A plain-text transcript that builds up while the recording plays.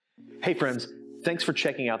Hey friends, thanks for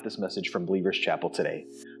checking out this message from Believers Chapel today.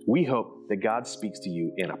 We hope that God speaks to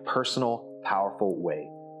you in a personal, powerful way.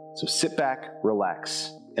 So sit back,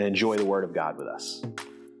 relax, and enjoy the Word of God with us.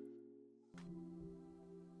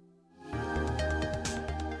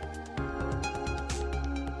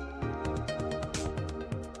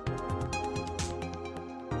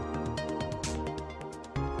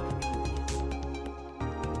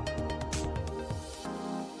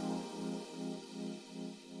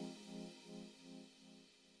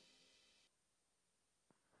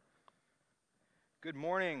 Good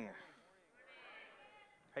morning.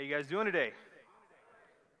 How you guys doing today?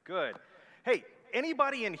 Good. Hey,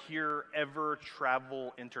 anybody in here ever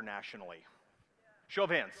travel internationally? Show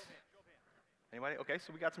of hands. Anybody? Okay,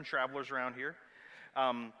 so we got some travelers around here.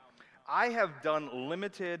 I have done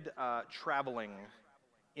limited traveling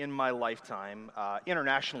in my lifetime,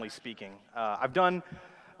 internationally speaking. I've done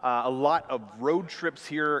a lot of road trips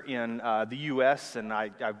here in the U.S., and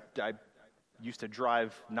I used to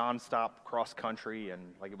drive nonstop cross country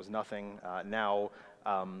and like it was nothing. Now,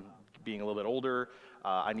 being a little bit older,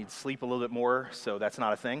 I need to sleep a little bit more, so that's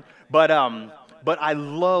not a thing. But I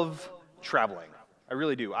love traveling. I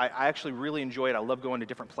really do. I actually really enjoy it. I love going to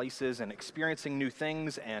different places and experiencing new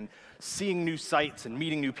things and seeing new sights and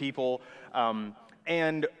meeting new people.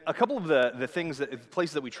 And a couple of the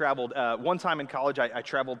places that we traveled, one time in college, I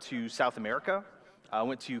traveled to South America. I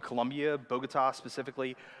went to Colombia, Bogota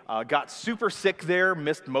specifically, got super sick there,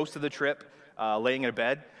 missed most of the trip, laying in a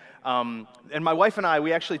bed. And my wife and I,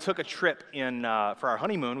 we actually took a trip for our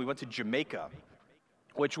honeymoon. We went to Jamaica,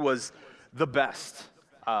 which was the best.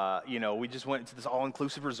 We just went to this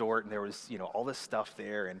all-inclusive resort, and there was, all this stuff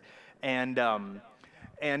there, and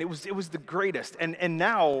it was the greatest. And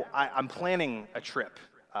now I'm planning a trip,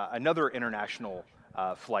 another international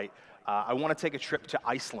flight. I want to take a trip to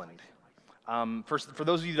Iceland. For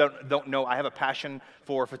those of you that don't know, I have a passion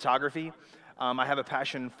for photography. I have a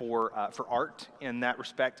passion for art in that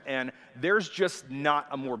respect, and there's just not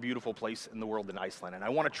a more beautiful place in the world than Iceland. And I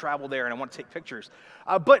want to travel there, and I want to take pictures.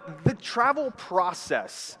 But the travel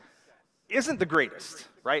process isn't the greatest,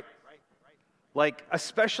 right? Like,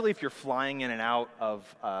 especially if you're flying in and out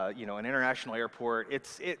of an international airport,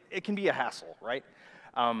 it can be a hassle, right?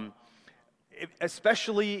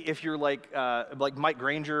 Especially if you're like Mike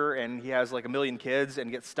Granger and he has like 1 million kids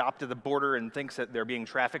and gets stopped at the border and thinks that they're being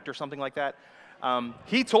trafficked or something like that.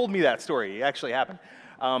 He told me that story. It actually happened.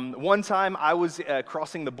 One time I was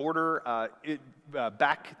crossing the border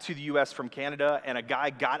back to the U.S. from Canada, and a guy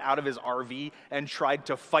got out of his RV and tried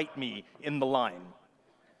to fight me in the line.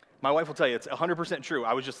 My wife will tell you it's 100% true.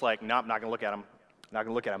 I was just like, nope, not going to look at him. Not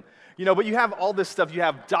going to look at him. But you have all this stuff. You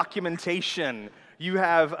have documentation. You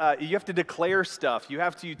have to declare stuff. You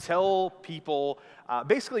have to tell people,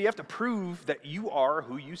 basically you have to prove that you are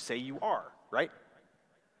who you say you are, right?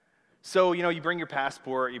 So, you bring your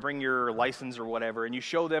passport, you bring your license or whatever, and you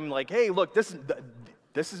show them like, hey, look, this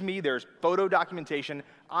is me. There's photo documentation.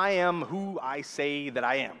 I am who I say that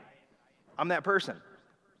I am. I'm that person.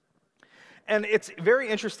 And it's very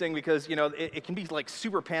interesting because, it can be like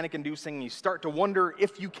super panic-inducing. You start to wonder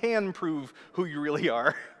if you can prove who you really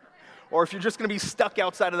are. Or if you're just going to be stuck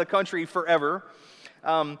outside of the country forever.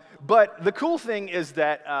 But the cool thing is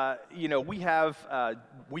that,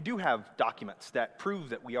 we do have documents that prove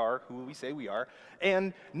that we are who we say we are.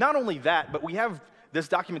 And not only that, but we have this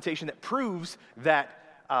documentation that proves that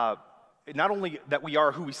not only that we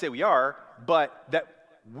are who we say we are, but that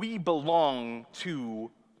we belong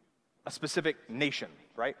to a specific nation,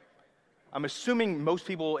 right? I'm assuming most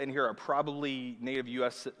people in here are probably native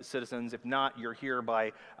U.S. citizens. If not, you're here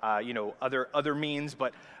by, other means.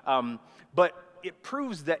 But it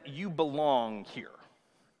proves that you belong here,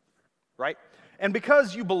 right? And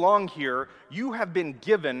because you belong here, you have been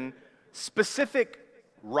given specific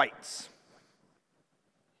rights.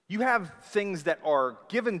 You have things that are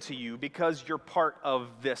given to you because you're part of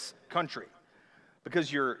this country,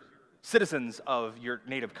 because you're citizens of your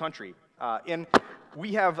native country. And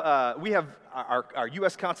we have our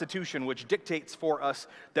U.S. Constitution, which dictates for us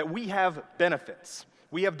that we have benefits.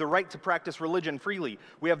 We have the right to practice religion freely.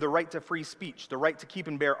 We have the right to free speech, the right to keep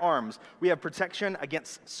and bear arms. We have protection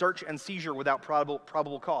against search and seizure without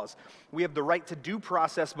probable cause. We have the right to due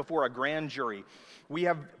process before a grand jury. We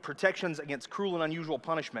have protections against cruel and unusual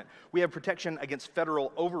punishment. We have protection against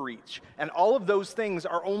federal overreach. And all of those things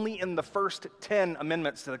are only in the first 10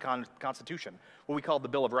 amendments to the Constitution, what we call the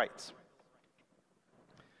Bill of Rights.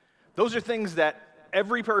 Those are things that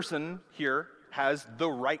every person here has the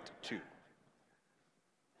right to.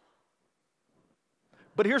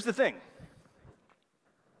 But here's the thing,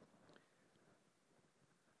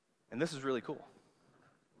 and this is really cool.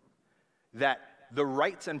 that the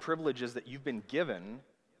rights and privileges that you've been given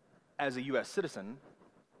as a U.S. citizen,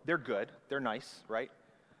 they're good, they're nice, right?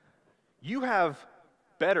 You have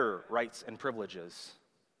better rights and privileges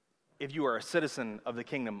if you are a citizen of the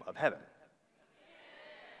kingdom of heaven.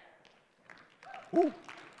 Woo.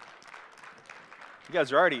 You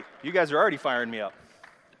guys are already firing me up.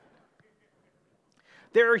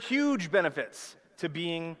 There are huge benefits to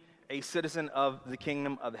being a citizen of the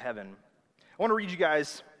kingdom of heaven. I want to read you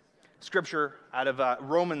guys scripture out of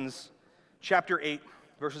Romans chapter 8,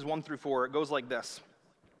 verses 1 through 4. It goes like this.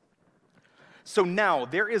 So now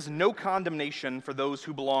there is no condemnation for those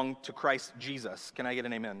who belong to Christ Jesus. Can I get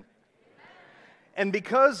an amen? And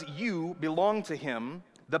because you belong to him,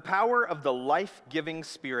 the power of the life-giving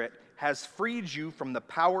Spirit has freed you from the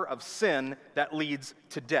power of sin that leads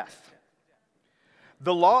to death.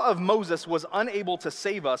 The law of Moses was unable to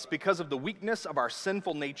save us because of the weakness of our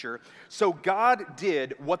sinful nature, so God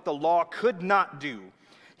did what the law could not do.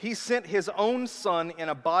 He sent his own Son in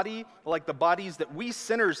a body like the bodies that we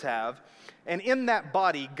sinners have, and in that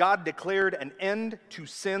body, God declared an end to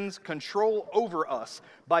sin's control over us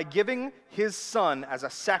by giving his Son as a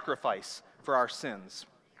sacrifice for our sins.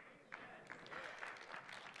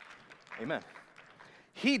 Amen.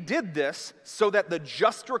 He did this so that the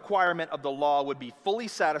just requirement of the law would be fully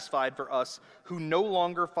satisfied for us who no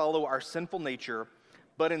longer follow our sinful nature,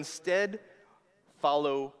 but instead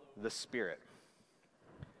follow the Spirit.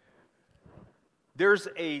 There's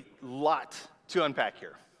a lot to unpack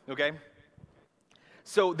here, okay?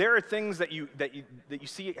 So there are things that you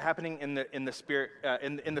see happening in the Spirit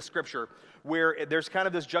in the Scripture where there's kind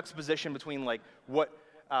of this juxtaposition between like what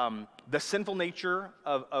the sinful nature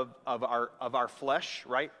of our flesh,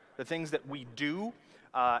 right? The things that we do,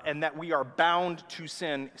 and that we are bound to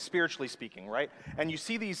sin, spiritually speaking, right? And you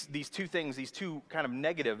see these two things, these two kind of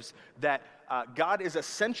negatives that God is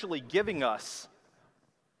essentially giving us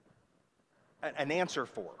an answer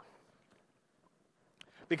for.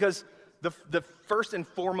 Because the first and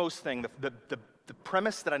foremost thing, the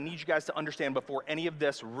premise that I need you guys to understand before any of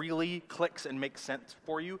this really clicks and makes sense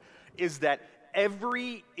for you is that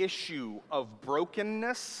every issue of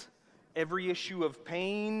brokenness, every issue of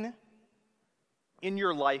pain in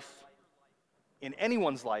your life, in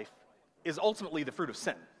anyone's life, is ultimately the fruit of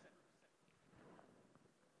sin.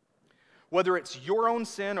 Whether it's your own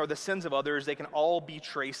sin or the sins of others, they can all be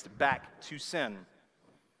traced back to sin.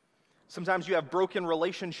 Sometimes you have broken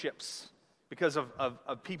relationships because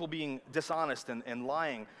of people being dishonest and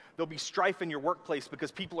lying. There'll be strife in your workplace because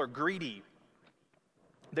people are greedy.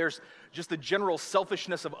 There's just the general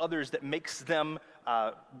selfishness of others that makes them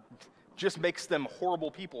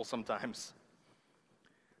horrible people sometimes.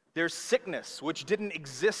 There's sickness, which didn't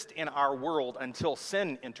exist in our world until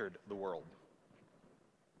sin entered the world.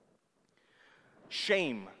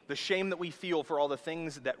 Shame, the shame that we feel for all the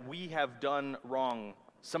things that we have done wrong,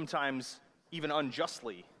 sometimes even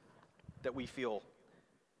unjustly, that we feel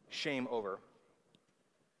shame over.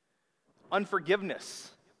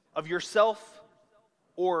 Unforgiveness of yourself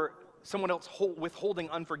or someone else withholding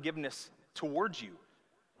unforgiveness towards you.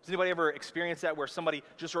 Has anybody ever experienced that where somebody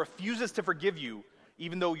just refuses to forgive you,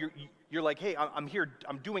 even though you're like, hey, I'm here,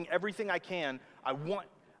 I'm doing everything I can, I want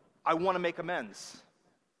to make amends.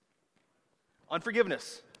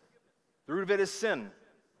 Unforgiveness, the root of it is sin.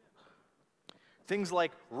 Things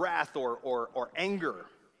like wrath or anger,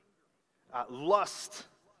 lust,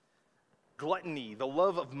 gluttony, the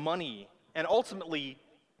love of money, and ultimately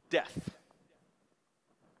death.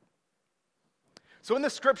 So in the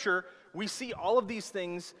Scripture, we see all of these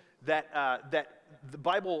things that the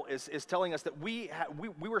Bible is telling us that we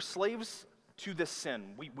were slaves to this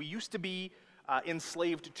sin. We used to be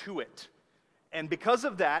enslaved to it, and because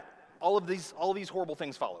of that, all of these horrible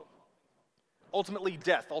things follow. Ultimately,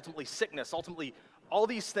 death. Ultimately, sickness. Ultimately, all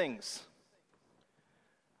these things.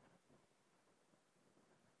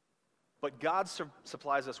 But God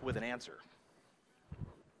supplies us with an answer.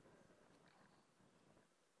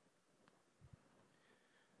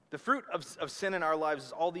 The fruit of sin in our lives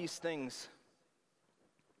is all these things.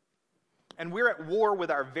 And we're at war with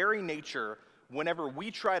our very nature whenever we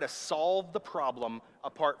try to solve the problem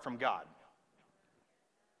apart from God.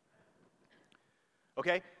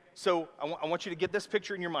 Okay? So I want you to get this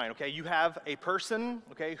picture in your mind, okay? You have a person,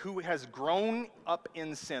 okay, who has grown up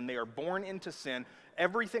in sin. They are born into sin.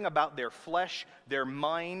 Everything about their flesh, their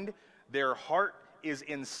mind, their heart is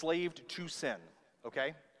enslaved to sin,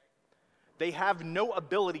 okay? They have no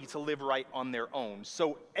ability to live right on their own.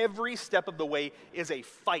 So every step of the way is a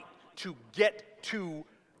fight to get to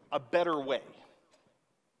a better way.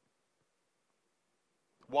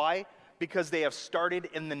 Why? Because they have started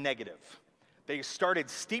in the negative. They started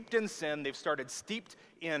steeped in sin. They've started steeped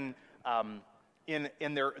in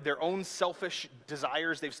their own selfish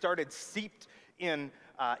desires. They've started steeped in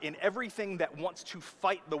everything that wants to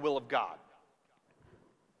fight the will of God.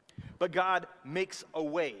 But God makes a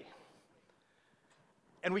way.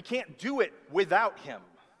 And we can't do it without him.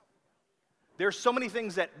 There's so many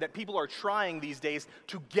things that people are trying these days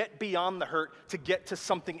to get beyond the hurt, to get to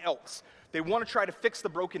something else. They want to try to fix the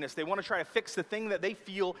brokenness. They want to try to fix the thing that they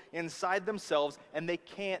feel inside themselves, and they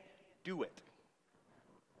can't do it.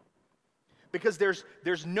 Because there's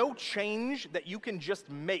no change that you can just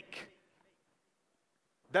make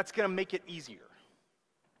that's going to make it easier.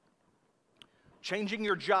 Changing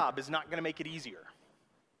your job is not going to make it easier.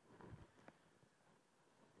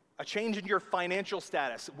 A change in your financial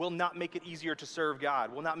status will not make it easier to serve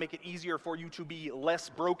God, will not make it easier for you to be less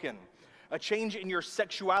broken. A change in your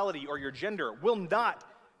sexuality or your gender will not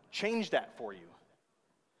change that for you.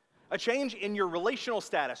 A change in your relational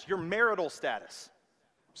status, your marital status.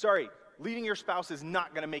 Sorry, leaving your spouse is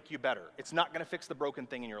not going to make you better. It's not going to fix the broken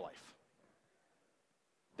thing in your life.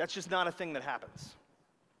 That's just not a thing that happens.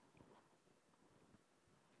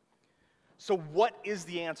 So what is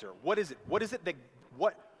the answer? What is it?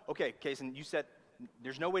 Okay, Kason, you said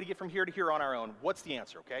there's no way to get from here to here on our own. What's the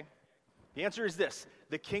answer, okay? The answer is this: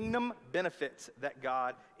 the kingdom benefits that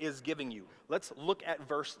God is giving you. Let's look at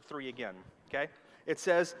verse 3 again, okay? It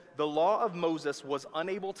says, the law of Moses was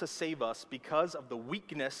unable to save us because of the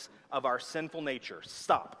weakness of our sinful nature.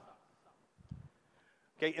 Stop.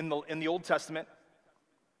 Okay, in the Old Testament,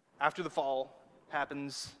 after the fall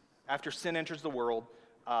happens, after sin enters the world,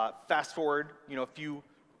 fast forward, a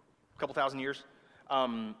couple thousand years,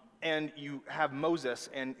 and you have Moses,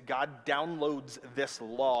 and God downloads this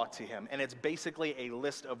law to him. And it's basically a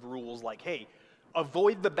list of rules like, hey,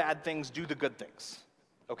 avoid the bad things, do the good things,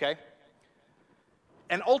 okay?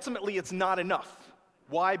 And ultimately, it's not enough.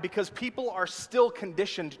 Why? Because people are still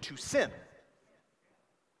conditioned to sin.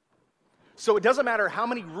 So it doesn't matter how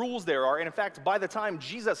many rules there are. And in fact, by the time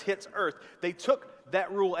Jesus hits earth, they took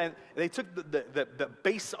that rule and they took the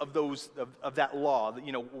base of that law,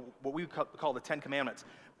 what we call the Ten Commandments.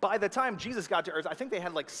 By the time Jesus got to earth, I think they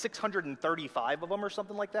had like 635 of them or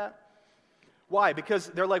something like that. Why? Because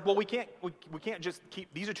they're like, well, we can't just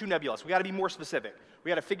keep, these are too nebulous. We got to be more specific. We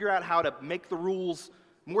got to figure out how to make the rules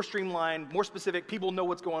more streamlined, more specific. People know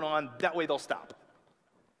what's going on. That way they'll stop.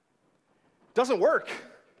 Doesn't work.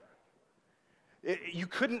 You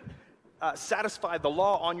couldn't satisfy the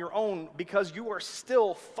law on your own because you are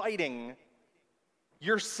still fighting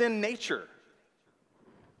your sin nature.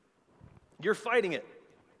 You're fighting it.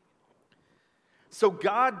 So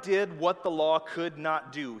God did what the law could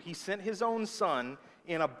not do. He sent his own son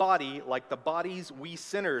in a body like the bodies we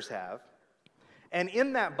sinners have. And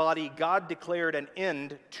in that body, God declared an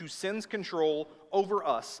end to sin's control over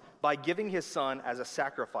us by giving his son as a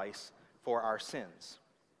sacrifice for our sins.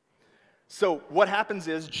 So what happens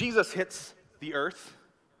is Jesus hits the earth,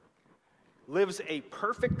 lives a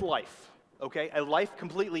perfect life, okay? A life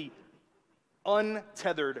completely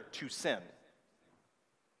untethered to sin.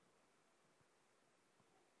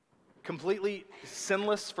 Completely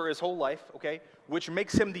sinless for his whole life, okay? Which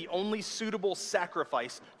makes him the only suitable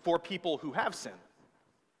sacrifice for people who have sin.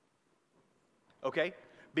 Okay?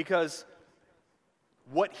 Because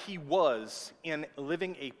what he was in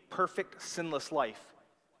living a perfect, sinless life,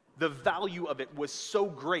 the value of it was so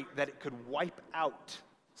great that it could wipe out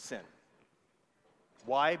sin.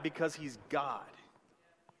 Why? Because he's God.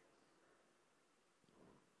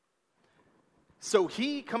 So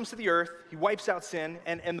he comes to the earth, he wipes out sin,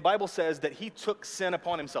 and the Bible says that he took sin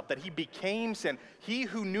upon himself, that he became sin. He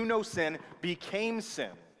who knew no sin became sin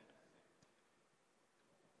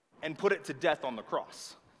and put it to death on the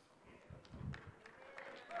cross.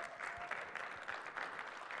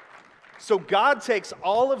 So God takes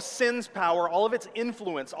all of sin's power, all of its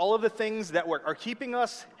influence, all of the things that are keeping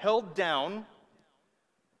us held down,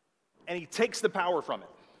 and he takes the power from it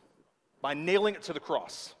by nailing it to the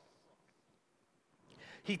cross.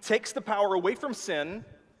 He takes the power away from sin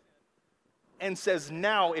and says,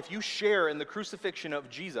 now, if you share in the crucifixion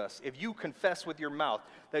of Jesus, if you confess with your mouth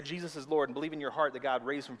that Jesus is Lord and believe in your heart that God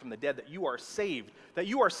raised him from the dead, that you are saved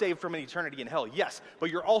from an eternity in hell, yes,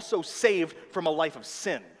 but you're also saved from a life of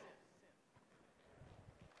sin.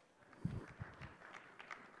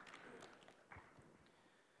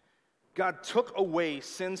 God took away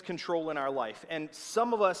sin's control in our life, and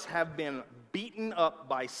some of us have been beaten up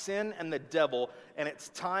by sin and the devil, and it's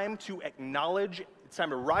time to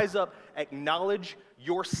rise up, acknowledge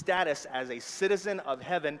your status as a citizen of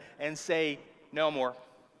heaven, and say, no more.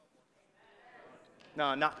 No,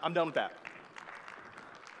 I'm done with that.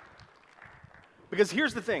 Because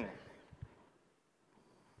here's the thing.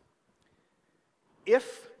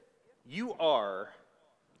 If you are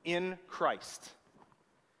in Christ,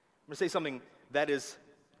 I'm going to say something that is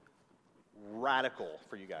radical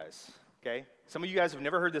for you guys, okay? Some of you guys have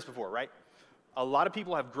never heard this before, right? A lot of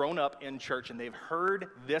people have grown up in church and they've heard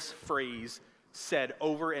this phrase said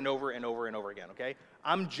over and over and over and over again, okay?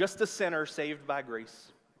 I'm just a sinner saved by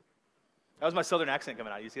grace. That was my southern accent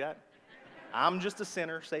coming out. You see that? I'm just a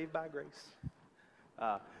sinner saved by grace.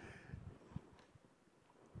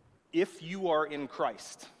 If you are in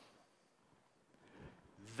Christ,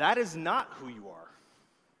 that is not who you are.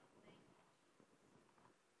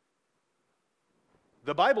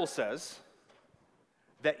 The Bible says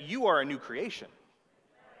that you are a new creation.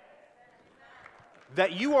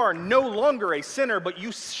 That you are no longer a sinner, but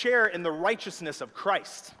you share in the righteousness of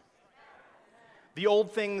Christ. The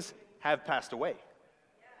old things have passed away.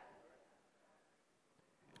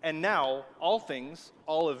 And now, all things,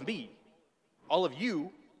 all of me, all of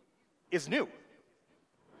you, is new.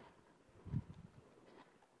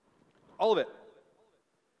 All of it.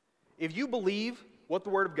 If you believe what the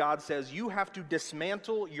Word of God says, you have to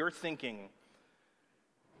dismantle your thinking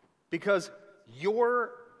because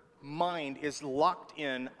your mind is locked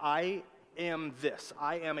in, I am this.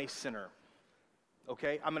 I am a sinner.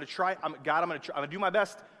 Okay? I'm going to try. I'm going to do my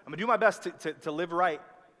best. I'm going to do my best to live right,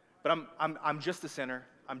 but I'm just a sinner.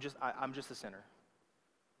 I'm just a sinner.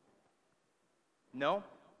 No.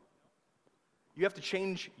 You have to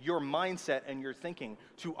change your mindset and your thinking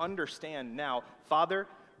to understand now, Father,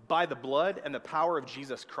 by the blood and the power of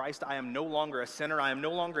Jesus Christ, I am no longer a sinner. I am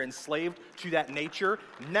no longer enslaved to that nature.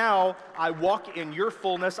 Now I walk in your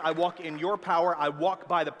fullness. I walk in your power. I walk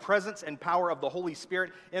by the presence and power of the Holy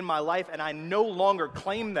Spirit in my life, and I no longer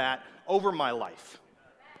claim that over my life.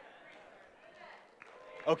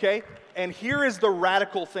 Okay? And here is the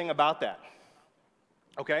radical thing about that.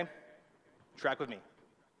 Okay? Track with me.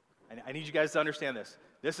 I need you guys to understand this.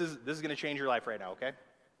 This is going to change your life right now, okay?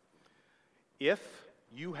 If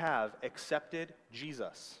you have accepted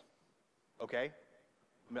Jesus, okay?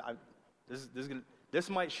 This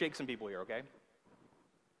might shake some people here, okay?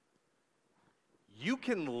 You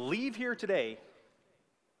can leave here today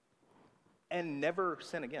and never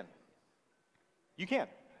sin again. You can.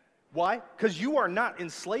 Why? Because you are not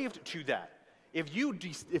enslaved to that. If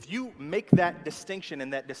you make that distinction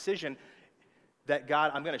and that decision that,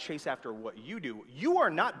 God, I'm going to chase after what you do, you are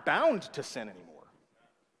not bound to sin anymore.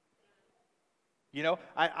 You know,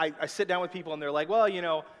 I sit down with people and they're like, well, you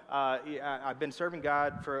know, I've been serving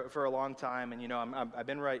God for a long time, and, you know, I've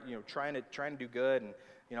been right, you know, trying to do good and,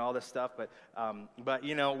 you know, all this stuff, but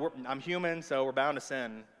you know, I'm human, so we're bound to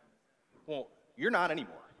sin. Well, you're not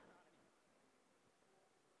anymore.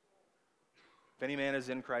 If any man is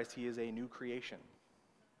in Christ, he is a new creation.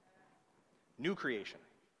 New creation.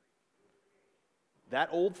 That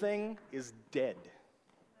old thing is dead.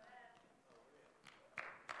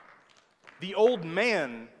 The old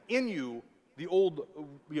man in you, the old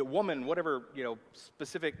woman, whatever, you know,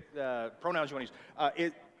 specific pronouns you want to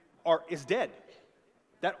use, is dead.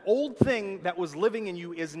 That old thing that was living in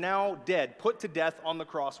you is now dead, put to death on the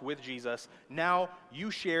cross with Jesus. Now you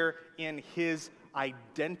share in his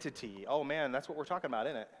identity. Oh man, that's what we're talking about,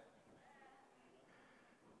 isn't it?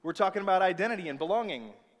 We're talking about identity and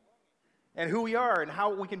belonging and who we are and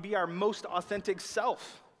how we can be our most authentic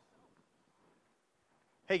self.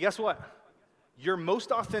 Hey, guess what? Your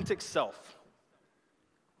most authentic self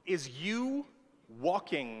is you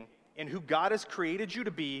walking in who God has created you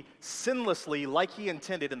to be sinlessly like he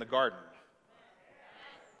intended in the garden.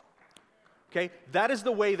 Okay? That is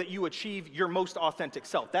the way that you achieve your most authentic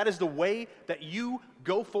self. That is the way that you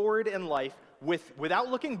go forward in life without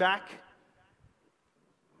looking back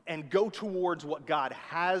and go towards what God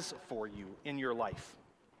has for you in your life.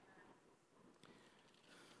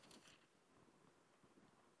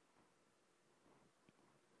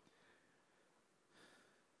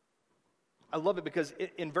 I love it because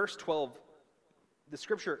in verse 12, the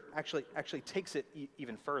scripture actually takes it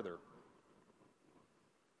even further.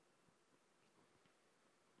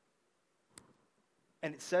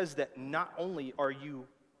 And it says that not only are you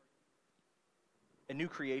a new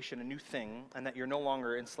creation, a new thing, and that you're no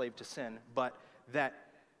longer enslaved to sin, but that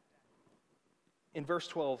in verse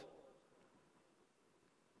 12,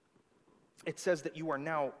 it says that you are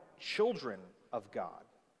now children of God.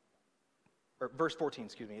 Or verse 14,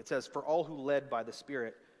 excuse me. It says, for all who led by the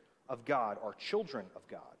Spirit of God are children of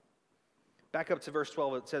God. Back up to verse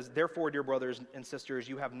 12, it says, therefore, dear brothers and sisters,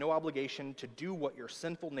 you have no obligation to do what your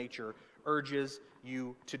sinful nature urges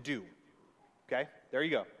you to do. Okay? There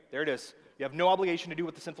you go. There it is. You have no obligation to do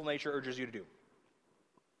what the sinful nature urges you to do.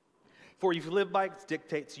 For if you live by its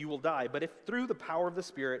dictates, you will die. But if through the power of the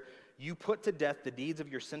Spirit you put to death the deeds of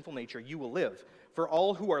your sinful nature, you will live. For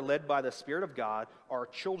all who are led by the Spirit of God are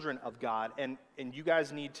children of God. And you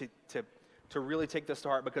guys need to really take this to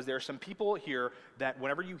heart, because there are some people here that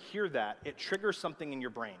whenever you hear that, it triggers something in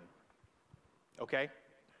your brain. Okay?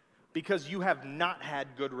 Because you have not had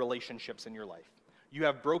good relationships in your life. You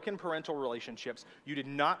have broken parental relationships. You did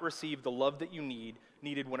not receive the love that you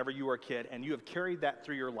needed whenever you were a kid, and you have carried that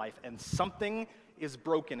through your life, and something is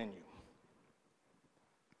broken in you.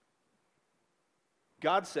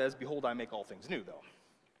 God says, behold, I make all things new, though.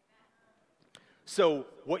 So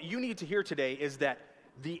what you need to hear today is that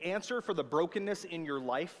the answer for the brokenness in your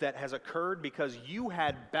life that has occurred because you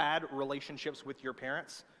had bad relationships with your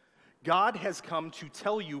parents, God has come to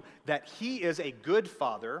tell you that He is a good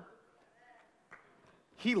Father.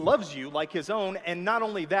 He loves you like His own, and not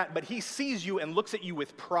only that, but He sees you and looks at you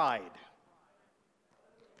with pride.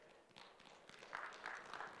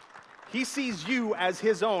 He sees you as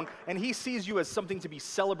His own, and He sees you as something to be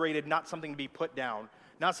celebrated, not something to be put down,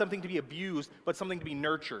 not something to be abused, but something to be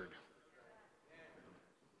nurtured.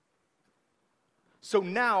 So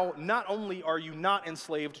now, not only are you not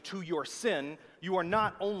enslaved to your sin, you are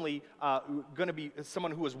not only going to be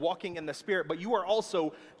someone who is walking in the Spirit, but you are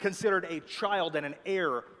also considered a child and an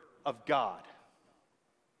heir of God.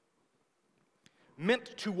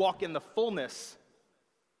 Meant to walk in the fullness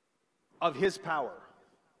of His power.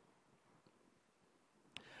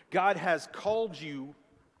 God has called you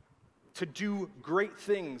to do great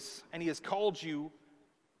things, and He has called you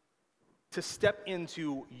to step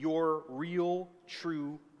into your real,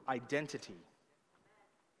 true identity.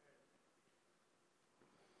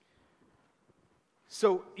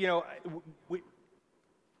 So, you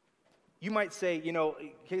might say,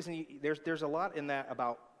 Kason, there's a lot in that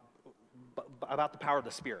about the power of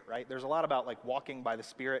the Spirit, right? There's a lot about like walking by the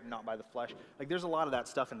Spirit and not by the flesh. Like there's a lot of that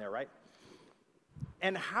stuff in there, right?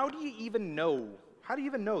 And how do you even know? How do you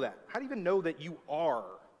even know that? How do you even know that you are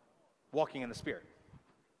walking in the Spirit?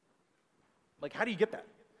 Like, how do you get that?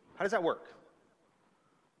 How does that work?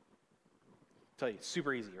 I'll tell you, it's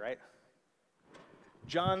super easy, right? 1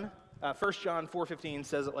 John 4:15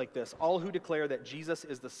 says it like this: all who declare that Jesus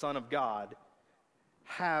is the Son of God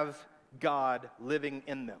have God living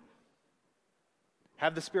in them,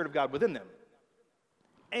 have the Spirit of God within them,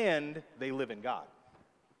 and they live in God.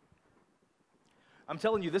 I'm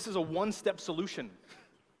telling you, this is a one-step solution.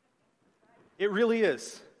 It really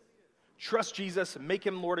is. Trust Jesus, make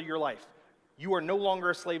Him Lord of your life. You are no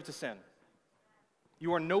longer a slave to sin.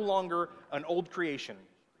 You are no longer an old creation.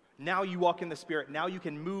 Now you walk in the Spirit. Now you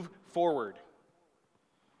can move forward.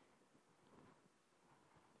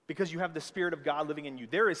 Because you have the Spirit of God living in you.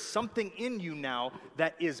 There is something in you now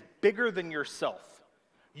that is bigger than yourself.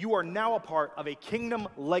 You are now a part of a kingdom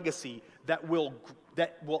legacy that will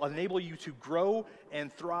enable you to grow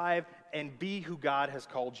and thrive and be who God has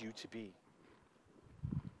called you to be.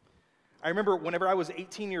 I remember whenever I was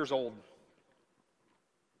 18 years old,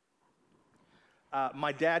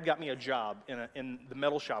 my dad got me a job in the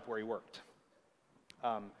metal shop where he worked.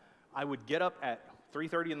 I would get up at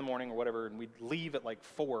 3:30 in the morning or whatever, and we'd leave at like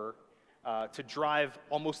 4 to drive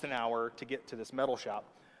almost an hour to get to this metal shop.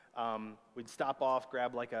 We'd stop off,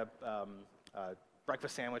 grab like a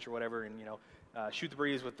breakfast sandwich or whatever, and shoot the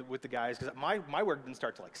breeze with the guys, because my work didn't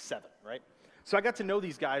start till like 7, right? So I got to know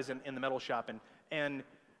these guys in the metal shop, and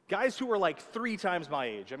guys who were like 3 times my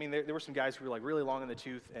age. I mean, there were some guys who were like really long in the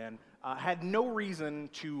tooth and had no reason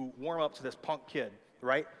to warm up to this punk kid,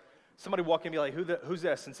 right? Somebody would walk in and be like, who's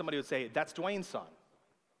this? And somebody would say, that's Dwayne's son.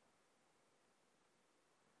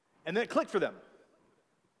 And then it clicked for them.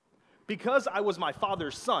 Because I was my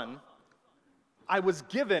father's son, I was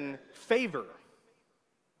given favor.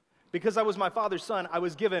 Because I was my father's son, I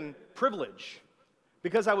was given privilege.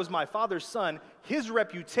 Because I was my father's son, his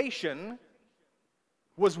reputation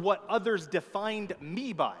was what others defined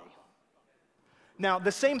me by. Now,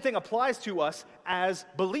 the same thing applies to us as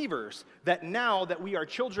believers, that now that we are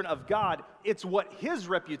children of God, it's what His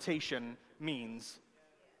reputation means.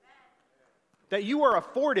 That you are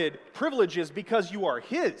afforded privileges because you are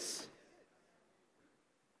His.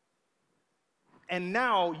 And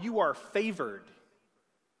now you are favored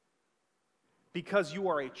because you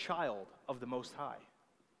are a child of the Most High.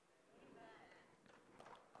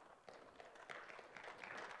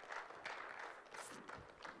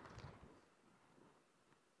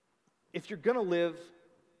 If you're going to live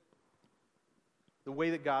the way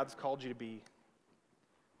that God's called you to be,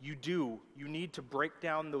 you need to break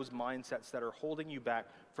down those mindsets that are holding you back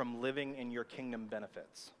from living in your kingdom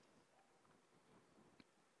benefits.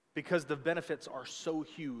 Because the benefits are so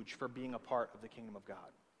huge for being a part of the kingdom of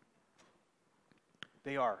God.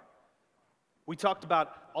 They are. We talked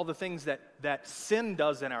about all the things that sin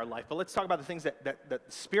does in our life, but let's talk about the things that the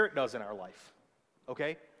Spirit does in our life,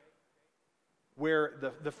 okay?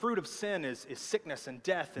 Where the fruit of sin is sickness and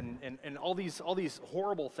death and all these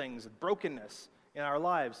horrible things, brokenness in our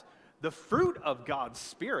lives. The fruit of God's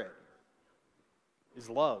Spirit is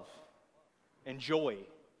love and joy.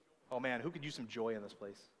 Oh man, who could use some joy in this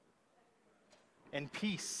place? And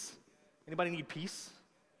peace. Anybody need peace?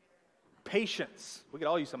 Patience. We could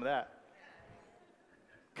all use some of that.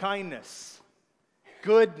 Kindness,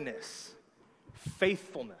 goodness,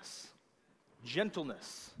 faithfulness,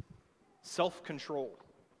 gentleness, self-control.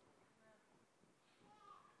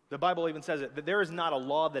 The Bible even says it, that there is not a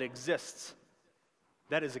law that exists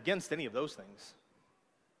that is against any of those things.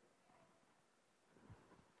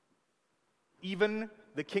 Even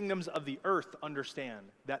the kingdoms of the earth understand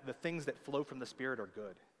that the things that flow from the Spirit are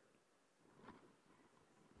good.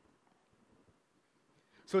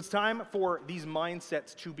 So it's time for these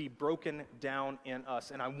mindsets to be broken down in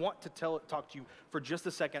us. And I want to talk to you for just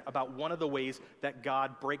a second about one of the ways that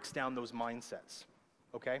God breaks down those mindsets,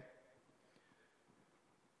 okay?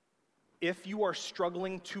 If you are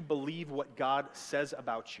struggling to believe what God says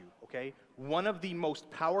about you, okay, one of the most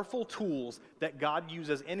powerful tools that God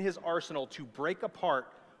uses in his arsenal to break apart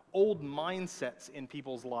old mindsets in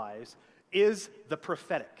people's lives is the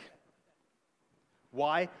prophetic.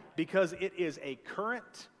 Why? Because it is a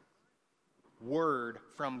current word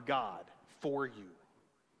from God for you.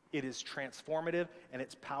 It is transformative and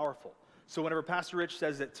it's powerful. So whenever Pastor Rich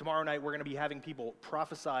says that tomorrow night we're going to be having people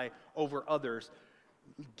prophesy over others,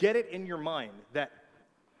 get it in your mind that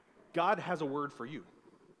God has a word for you.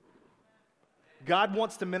 God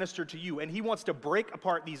wants to minister to you, and he wants to break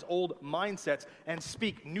apart these old mindsets and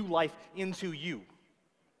speak new life into you.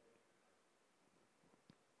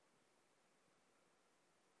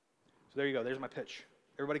 So there you go. There's my pitch.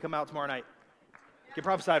 Everybody come out tomorrow night. Get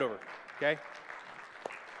prophesied over, okay?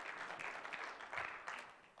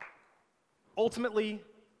 Ultimately,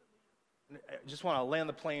 I just want to land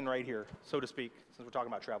the plane right here, so to speak, since we're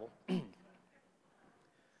talking about travel.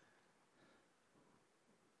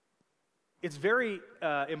 It's very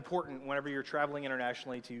important whenever you're traveling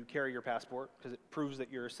internationally to carry your passport because it proves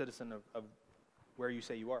that you're a citizen of where you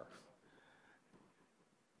say you are.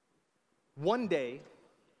 One day,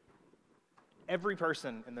 every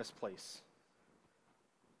person in this place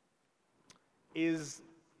is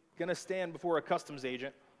going to stand before a customs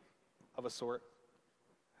agent of a sort.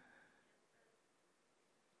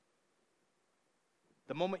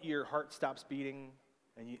 The moment your heart stops beating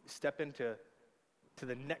and you step into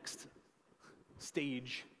the next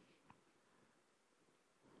stage,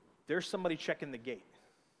 there's somebody checking the gate.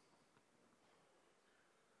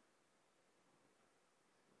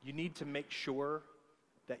 You need to make sure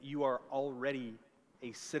that you are already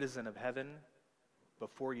a citizen of heaven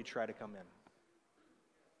before you try to come in.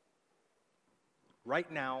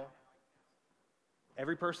 Right now,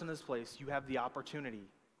 every person in this place, you have the opportunity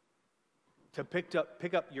to pick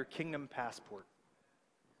up your kingdom passport,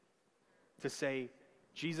 to say,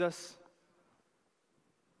 Jesus,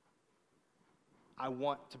 I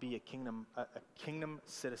want to be a kingdom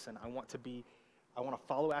citizen. I want to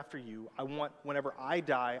follow after you. I want, whenever I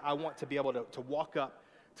die, I want to be able to walk up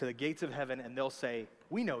to the gates of heaven and they'll say,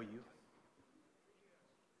 we know you.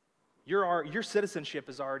 Your citizenship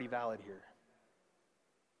is already valid here.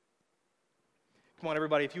 Come on,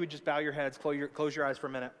 everybody, if you would just bow your heads, close your eyes for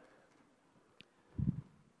a minute.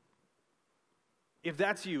 If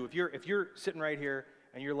that's you, if you're sitting right here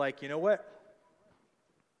and you're like, you know what?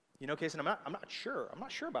 You know, Kason, I'm not sure. I'm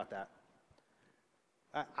not sure about that.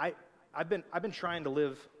 I've been trying to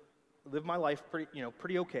live my life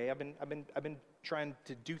pretty okay. I've been trying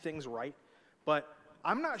to do things right, but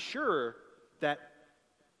I'm not sure that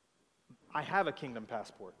I have a kingdom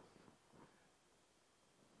passport.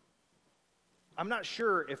 I'm not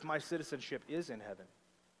sure if my citizenship is in heaven.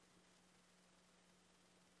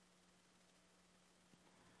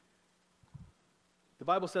 The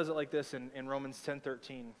Bible says it like this in Romans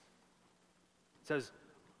 10:13. It says,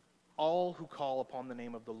 all who call upon the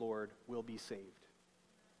name of the Lord will be saved.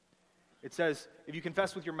 It says, if you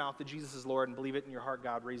confess with your mouth that Jesus is Lord and believe it in your heart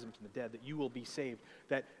God raised him from the dead, that you will be saved.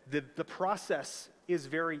 That the process is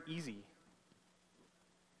very easy.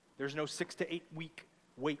 There's no 6 to 8 week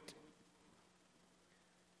wait.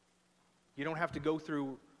 You don't have to go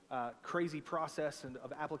through a crazy process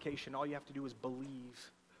of application. All you have to do is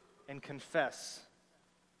believe and confess.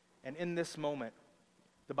 And in this moment,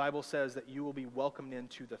 the Bible says that you will be welcomed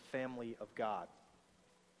into the family of God.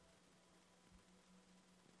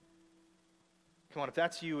 Come on, if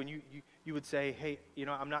that's you and you would say, hey,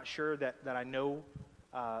 I'm not sure that I know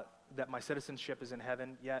that my citizenship is in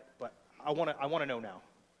heaven yet, but I want to know now.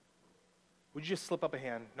 Would you just slip up a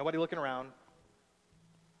hand? Nobody looking around.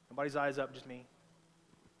 Nobody's eyes up, just me.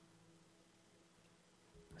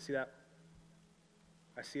 I see that.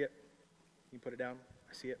 I see it. You put it down.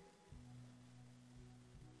 I see it.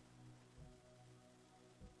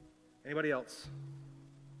 Anybody else?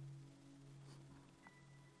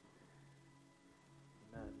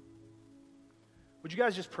 Amen. Would you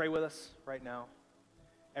guys just pray with us right now?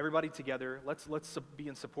 Everybody together. Let's be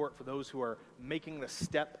in support for those who are making the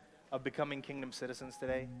step of becoming kingdom citizens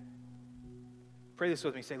today. Pray this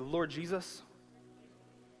with me. Say, Lord Jesus,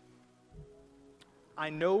 I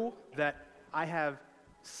know that I have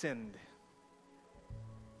sinned,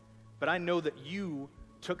 but I know that you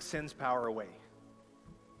took sin's power away.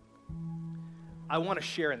 I want to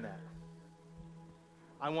share in that.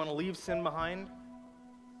 I want to leave sin behind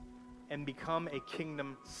and become a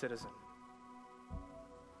kingdom citizen.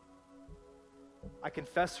 I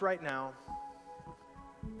confess right now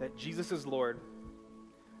that Jesus is Lord.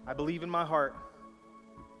 I believe in my heart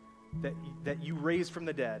that you raised from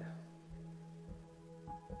the dead.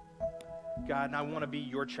 God, and I want to be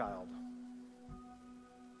your child.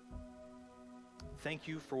 Thank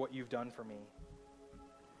you for what you've done for me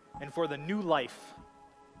and for the new life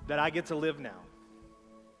that I get to live now.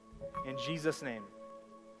 In Jesus' name,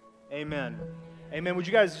 amen. Amen. Would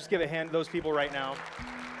you guys just give a hand to those people right now?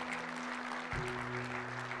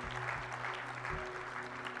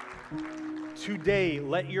 Today,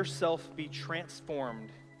 let yourself be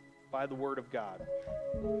transformed by the Word of God.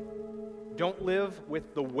 Don't live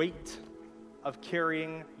with the weight of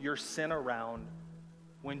carrying your sin around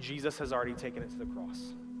when Jesus has already taken it to the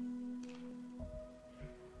cross.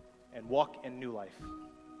 And walk in new life.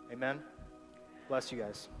 Amen. Bless you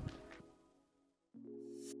guys.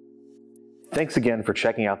 Thanks again for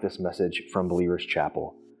checking out this message from Believers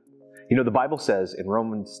Chapel. You know, the Bible says in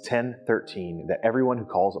Romans 10:13 that everyone who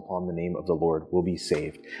calls upon the name of the Lord will be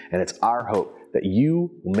saved. And it's our hope that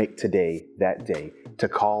you will make today that day to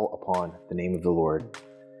call upon the name of the Lord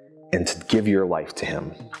and to give your life to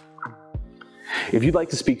Him. If you'd like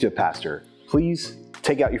to speak to a pastor, please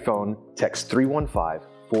take out your phone, text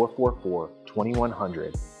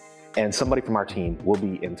 315-444-2100, and somebody from our team will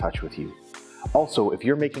be in touch with you. Also, if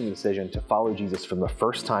you're making the decision to follow Jesus for the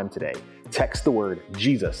first time today, text the word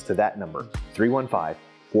Jesus to that number,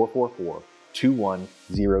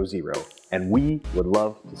 315-444-2100, and we would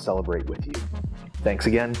love to celebrate with you. Thanks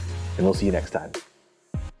again, and we'll see you next time.